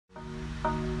Hey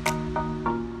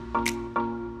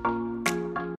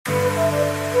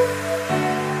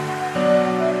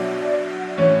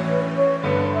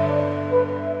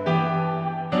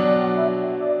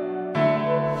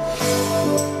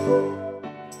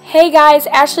guys,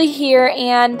 Ashley here,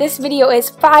 and this video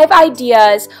is 5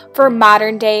 ideas for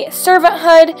modern day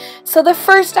servanthood. So the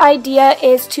first idea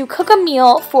is to cook a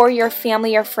meal for your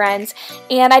family or friends,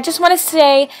 and I just want to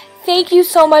say thank you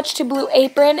so much to Blue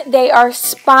Apron. They are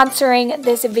sponsoring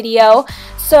this video.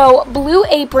 So Blue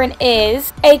Apron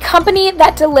is a company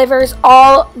that delivers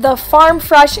all the farm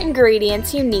fresh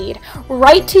ingredients you need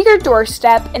right to your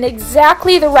doorstep in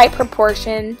exactly the right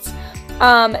proportions.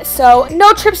 So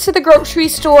no trips to the grocery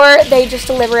store, they just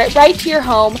deliver it right to your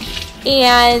home,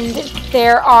 and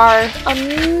there are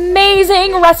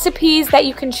amazing recipes that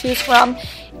you can choose from.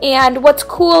 And what's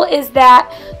cool is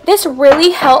that this really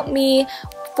helped me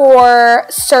for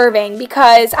serving,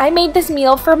 because I made this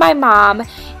meal for my mom,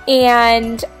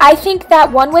 and I think that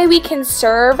one way we can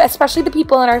serve, especially the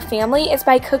people in our family, is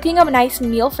by cooking a nice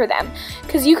meal for them,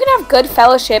 because you can have good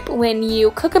fellowship when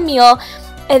you cook a meal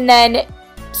and then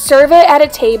serve it at a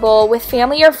table with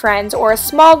family or friends or a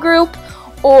small group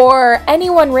or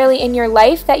anyone really in your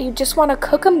life that you just want to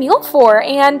cook a meal for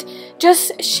and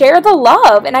just share the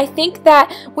love. And I think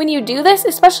that when you do this,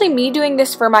 especially me doing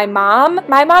this for my mom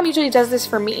usually does this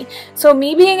for me. So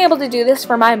me being able to do this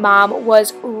for my mom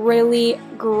was really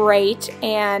great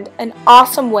and an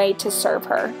awesome way to serve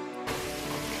her.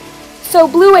 So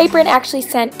Blue Apron actually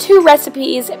sent 2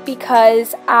 recipes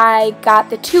because I got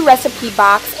the 2 recipe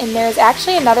box, and there's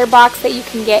actually another box that you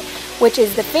can get, which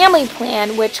is the family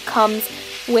plan, which comes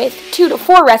with 2 to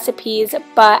 4 recipes,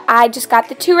 but I just got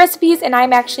the 2 recipes, and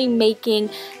I'm actually making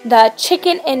the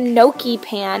chicken and gnocchi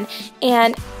pan,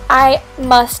 and I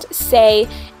must say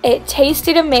it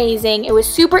tasted amazing. It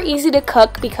was super easy to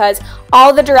cook because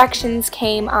all the directions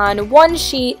came on one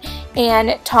sheet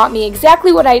and taught me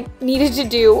exactly what I needed to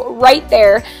do right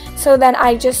there. So then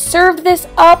I just served this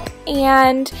up,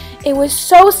 and it was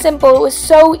so simple, it was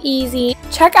so easy.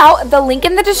 Check out the link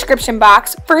in the description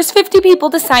box. First 50 people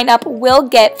to sign up will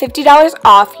get $50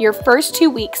 off your first 2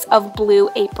 weeks of Blue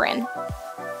Apron.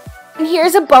 And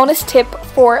here's a bonus tip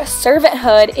for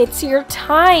servanthood. It's your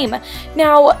time.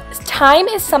 Now, time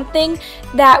is something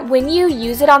that when you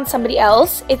use it on somebody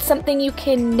else, it's something you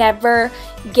can never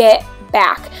get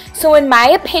back. So in my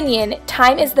opinion,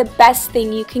 time is the best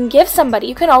thing you can give somebody.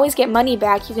 You can always get money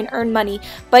back, you can earn money,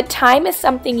 but time is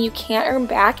something you can't earn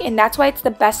back, and that's why it's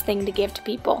the best thing to give to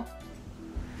people.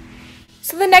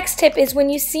 So the next tip is when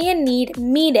you see a need,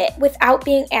 meet it without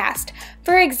being asked.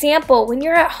 For example, when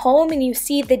you're at home and you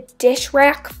see the dish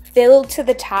rack filled to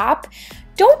the top,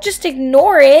 don't just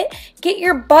ignore it. Get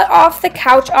your butt off the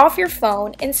couch, off your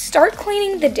phone, and start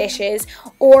cleaning the dishes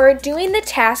or doing the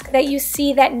task that you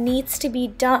see that needs to be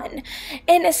done.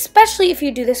 And especially if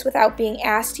you do this without being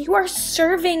asked, you are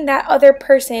serving that other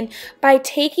person by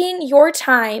taking your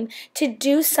time to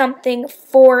do something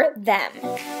for them.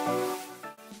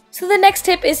 So the next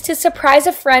tip is to surprise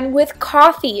a friend with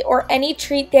coffee or any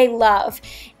treat they love.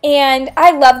 And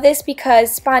I love this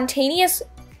because spontaneously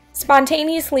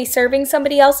serving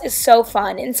somebody else is so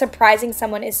fun, and surprising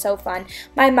someone is so fun.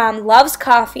 My mom loves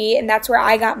coffee, and that's where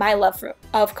I got my love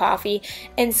of coffee.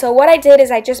 And so what I did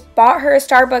is I just bought her a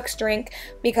Starbucks drink,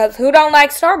 because who don't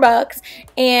like Starbucks?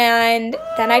 And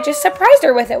then I just surprised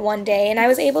her with it one day, and I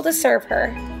was able to serve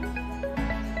her.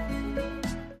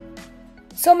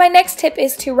 So my next tip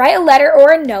is to write a letter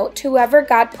or a note to whoever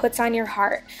God puts on your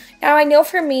heart. Now I know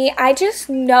for me, I just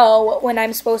know when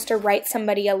I'm supposed to write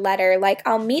somebody a letter. Like,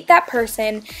 I'll meet that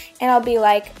person and I'll be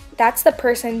like, that's the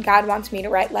person God wants me to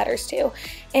write letters to.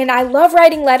 And I love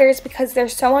writing letters because they're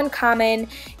so uncommon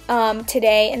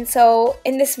today. And so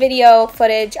in this video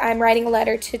footage, I'm writing a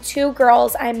letter to 2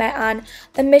 girls I met on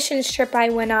the missions trip I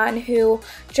went on, who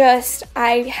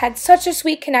I had such a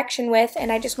sweet connection with, and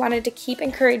I just wanted to keep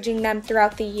encouraging them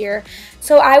throughout the year.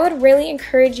 So I would really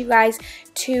encourage you guys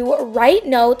to write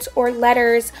notes or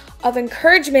letters of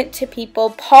encouragement to people.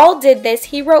 Paul did this.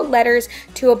 He wrote letters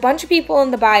to a bunch of people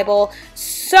in the Bible.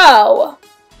 So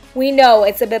we know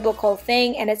it's a biblical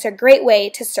thing, and it's a great way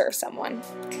to serve someone.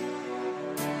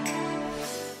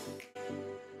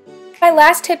 My my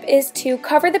last tip is to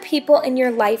cover the people in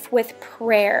your life with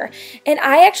prayer. And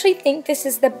I actually think this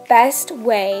is the best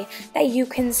way that you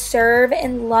can serve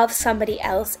and love somebody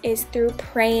else is through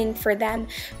praying for them,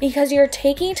 because you're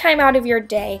taking time out of your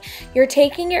day, you're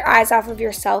taking your eyes off of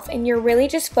yourself, and you're really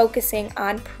just focusing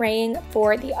on praying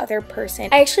for the other person.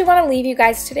 I actually want to leave you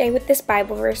guys today with this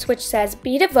Bible verse which says,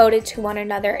 "Be devoted to one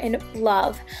another in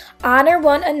love. Honor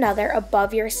one another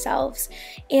above yourselves."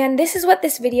 And this is what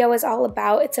this video is all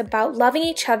about. It's about loving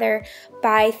each other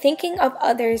by thinking of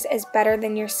others as better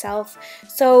than yourself.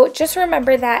 So just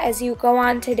remember that as you go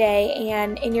on today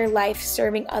and in your life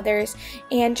serving others,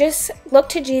 and just look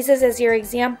to Jesus as your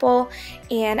example.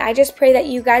 And I just pray that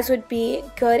you guys would be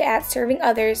good at serving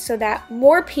others so that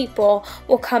more people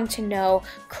will come to know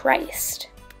Christ.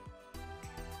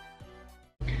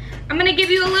 I'm gonna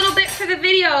give you a little bit for the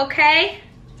video, okay?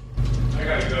 I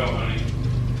gotta go, honey.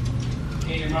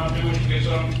 Can your mom do when she gets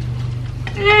home?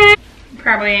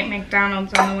 Probably ate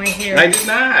McDonald's on the way here. I did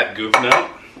not, goof nut.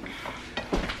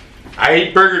 I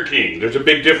ate Burger King. There's a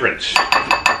big difference.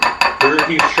 Burger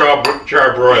King's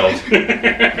charbroiled.